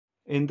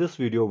In this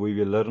video, we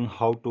will learn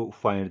how to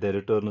find the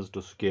returns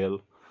to scale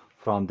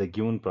from the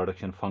given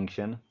production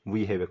function.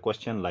 We have a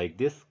question like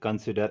this.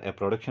 Consider a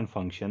production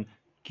function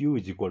q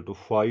is equal to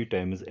 5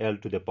 times L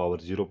to the power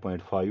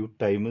 0.5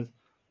 times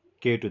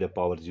K to the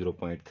power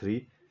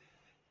 0.3.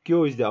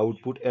 Q is the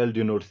output, L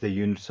denotes the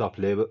units of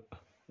labor,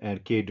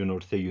 and K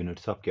denotes the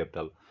units of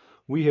capital.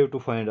 We have to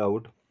find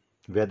out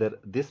whether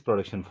this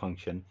production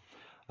function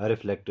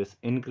reflects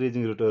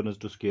increasing returns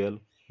to scale,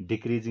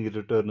 decreasing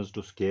returns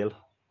to scale,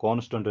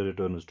 constant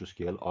returns to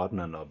scale, or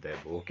none of the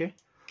above. Okay,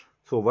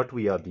 so what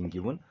we are being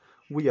given?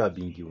 We are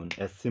being given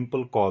a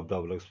simple Cobb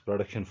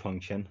production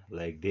function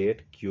like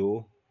that.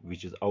 Q,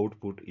 which is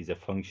output, is a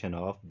function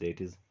of, that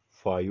is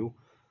 5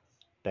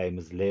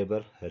 times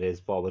labor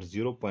raised power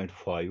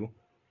 0.5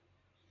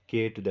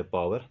 K to the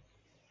power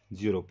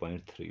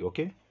 0.3.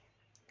 Okay,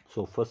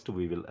 so first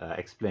we will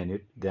explain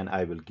it, then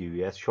I will give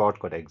you a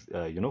shortcut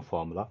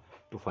formula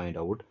to find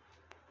out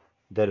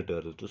the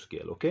return to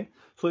scale. Okay,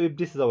 so if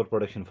this is our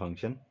production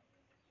function,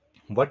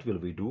 what will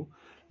we do?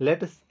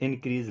 Let us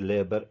increase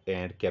labor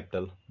and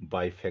capital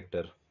by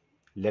factor,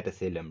 let us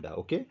say lambda.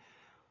 Okay,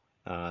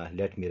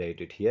 let me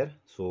write it here.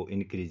 So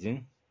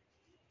increasing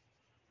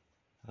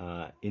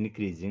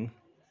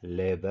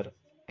labor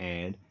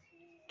and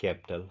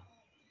capital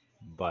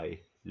by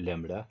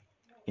lambda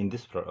in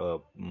this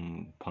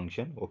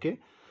function. Okay,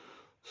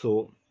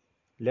 so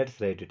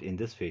let's write it in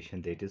this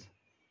fashion, that is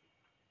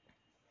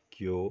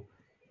q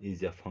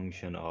is a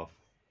function of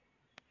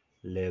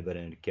labor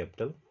and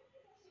capital.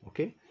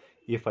 Okay,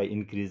 if I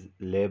increase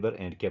labor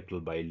and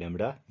capital by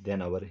lambda,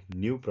 then our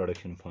new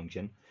production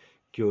function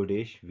q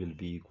dash will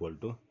be equal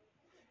to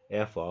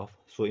f of,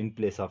 so in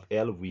place of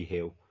L we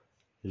have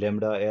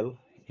lambda L,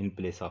 in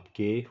place of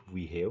K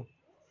we have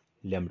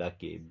lambda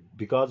K.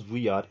 Because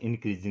we are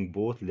increasing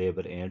both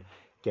labor and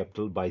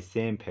capital by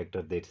same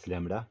factor, that is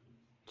lambda,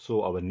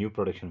 so our new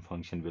production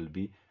function will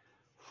be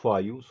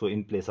 5. So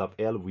in place of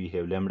L we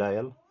have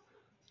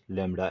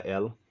lambda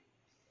L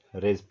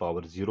raised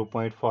power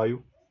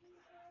 0.5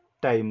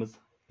 times,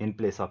 in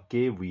place of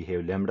K we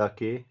have lambda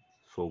K,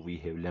 so we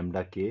have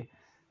lambda K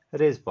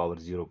raised power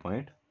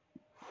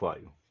 0.5.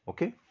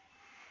 Okay,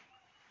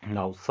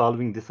 now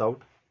solving this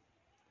out,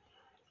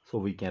 so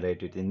we can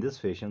write it in this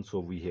fashion. So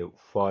we have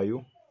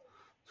 5,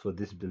 so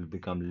this will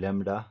become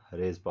lambda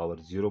raised power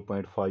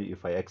 0.5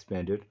 if I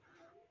expand it,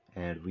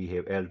 and we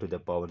have L to the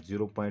power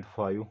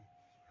 0.5.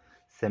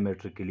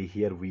 Symmetrically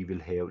here we will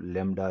have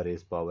lambda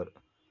raised power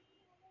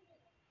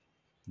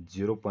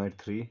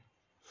 0.3,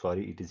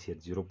 sorry, it is here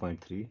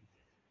 0.3.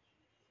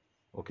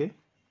 okay,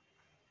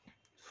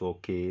 so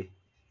K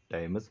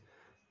times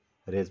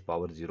raised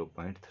power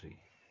 0.3.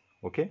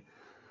 okay,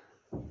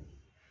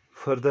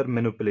 further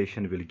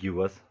manipulation will give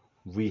us,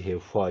 we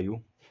have 5,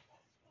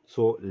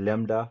 so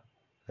lambda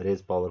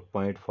raised power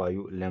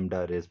 0.5,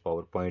 lambda raised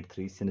power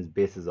 0.3. Since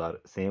bases are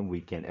same, we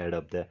can add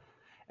up the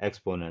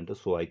exponent,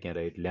 so I can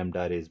write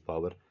lambda raised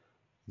power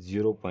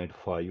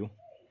 0.5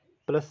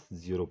 plus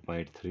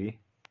 0.3.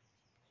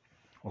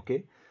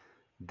 okay,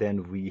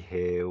 then we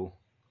have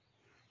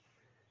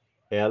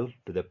L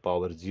to the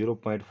power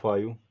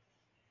 0.5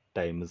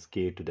 times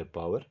K to the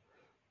power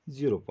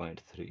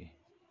 0.3,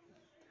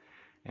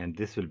 and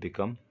this will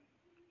become,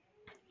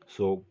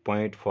 so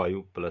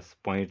 0.5 plus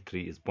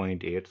 0.3 is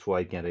 0.8, so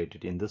I can write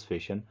it in this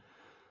fashion,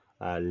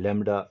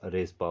 lambda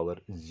raised power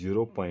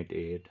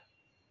 0.8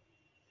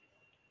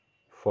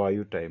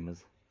 5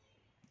 times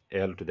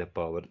L to the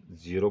power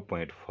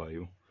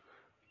 0.5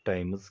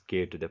 times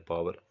K to the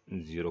power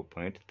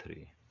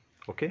 0.3.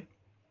 okay,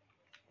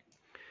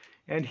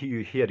 and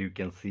here you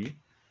can see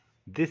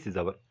this is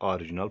our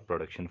original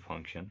production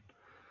function.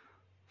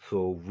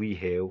 So we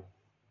have,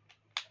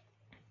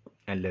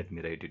 and let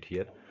me write it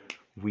here,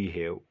 we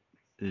have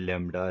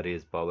lambda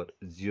raised power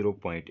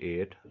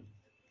 0.8.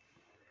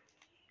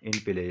 in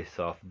place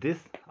of this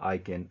I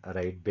can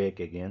write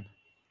back again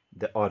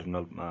the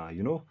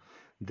original,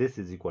 this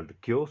is equal to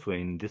Q, so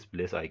in this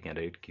place I can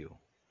write Q.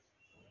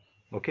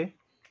 okay,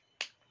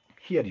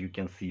 here you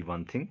can see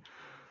one thing,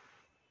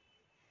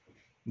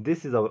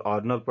 this is our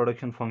original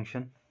production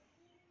function.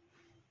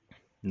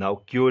 Now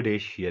Q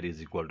dash here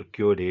is equal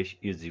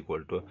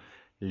to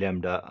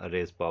lambda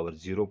raised power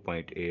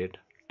 0.8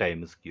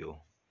 times Q.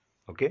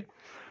 okay,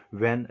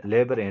 when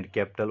labor and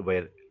capital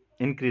were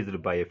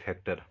increased by a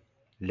factor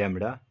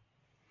lambda,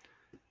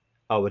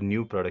 our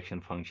new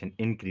production function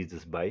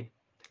increases by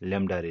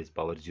lambda raised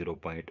power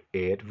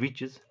 0.8,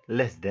 which is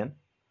less than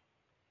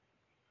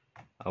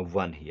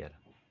 1 here.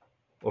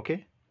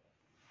 okay,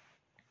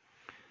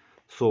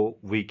 so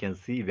we can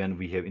see when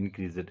we have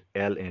increased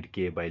L and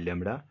K by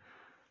lambda,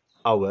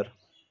 our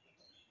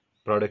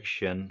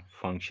production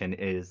function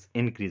is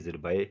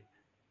increased by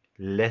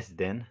less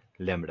than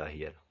lambda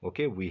here.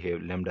 okay, we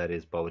have lambda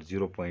raised power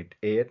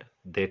 0.8,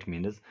 that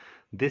means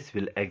this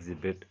will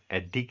exhibit a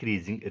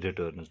decreasing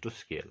returns to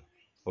scale.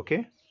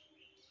 okay,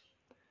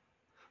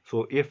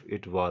 so if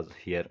it was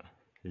here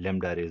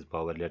lambda raised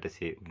power, let us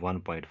say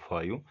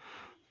 1.5,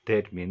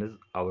 that means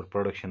our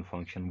production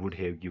function would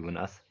have given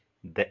us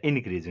the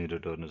increasing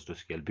returns to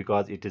scale,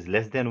 because it is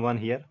less than 1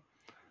 here.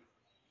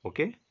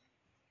 Okay,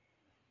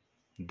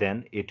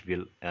 then it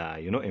will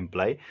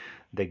imply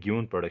the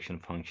given production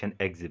function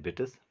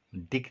exhibits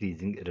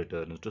decreasing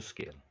returns to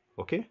scale.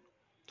 Okay,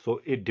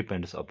 so it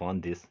depends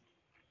upon this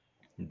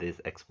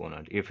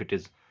exponent. If it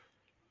is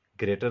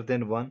greater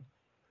than 1,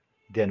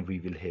 then we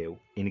will have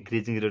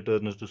increasing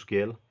returns to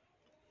scale.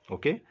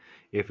 Okay,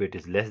 if it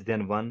is less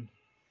than 1,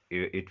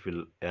 it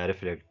will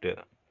reflect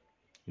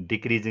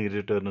decreasing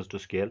returns to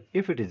scale.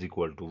 If it is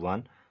equal to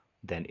 1,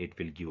 then it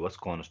will give us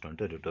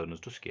constant returns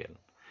to scale.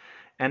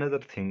 Another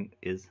thing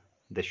is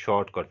the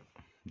shortcut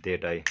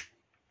that I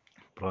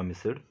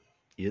promised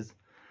is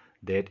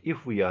that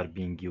if we are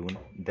being given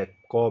the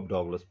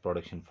Cobb-Douglas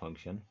production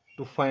function,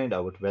 to find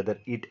out whether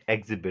it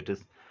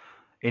exhibits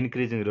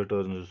increasing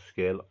returns to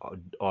scale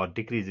or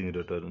decreasing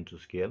returns to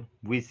scale,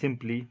 we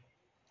simply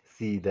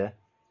see the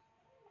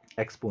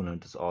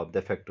exponents of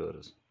the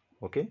factors.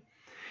 Okay,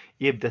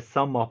 if the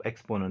sum of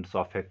exponents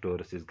of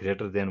factors is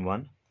greater than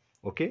 1,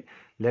 okay,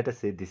 let us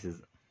say this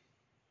is,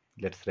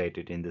 let's write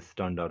it in the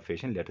standard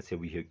fashion. Let us say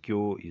we have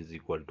q is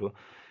equal to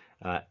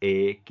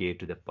a k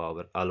to the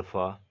power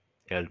alpha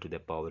l to the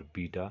power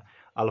beta.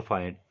 Alpha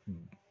and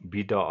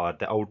beta are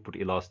the output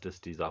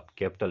elasticities of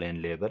capital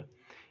N labor.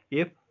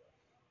 If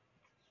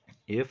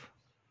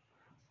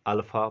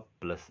alpha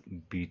plus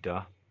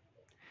beta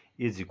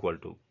is equal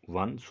to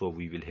 1, so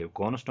we will have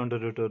constant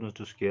returns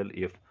to scale.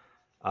 If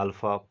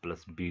alpha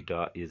plus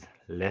beta is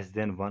less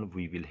than 1,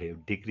 we will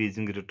have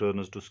decreasing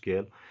returns to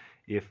scale.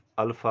 If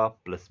alpha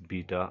plus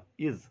beta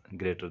is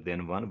greater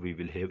than 1, we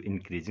will have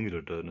increasing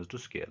returns to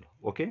scale.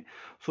 Okay,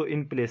 so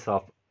in place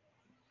of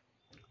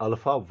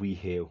alpha we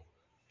have,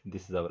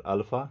 this is our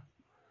alpha,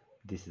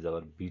 this is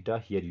our beta.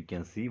 Here you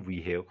can see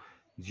we have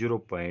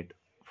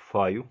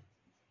 0.5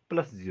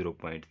 plus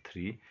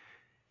 0.3,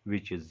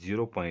 which is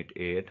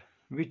 0.8,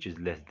 which is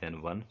less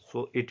than 1,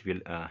 so it will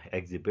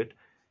exhibit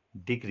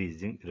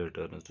decreasing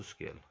returns to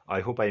scale.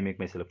 I hope I make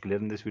myself clear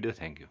in this video.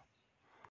 Thank you.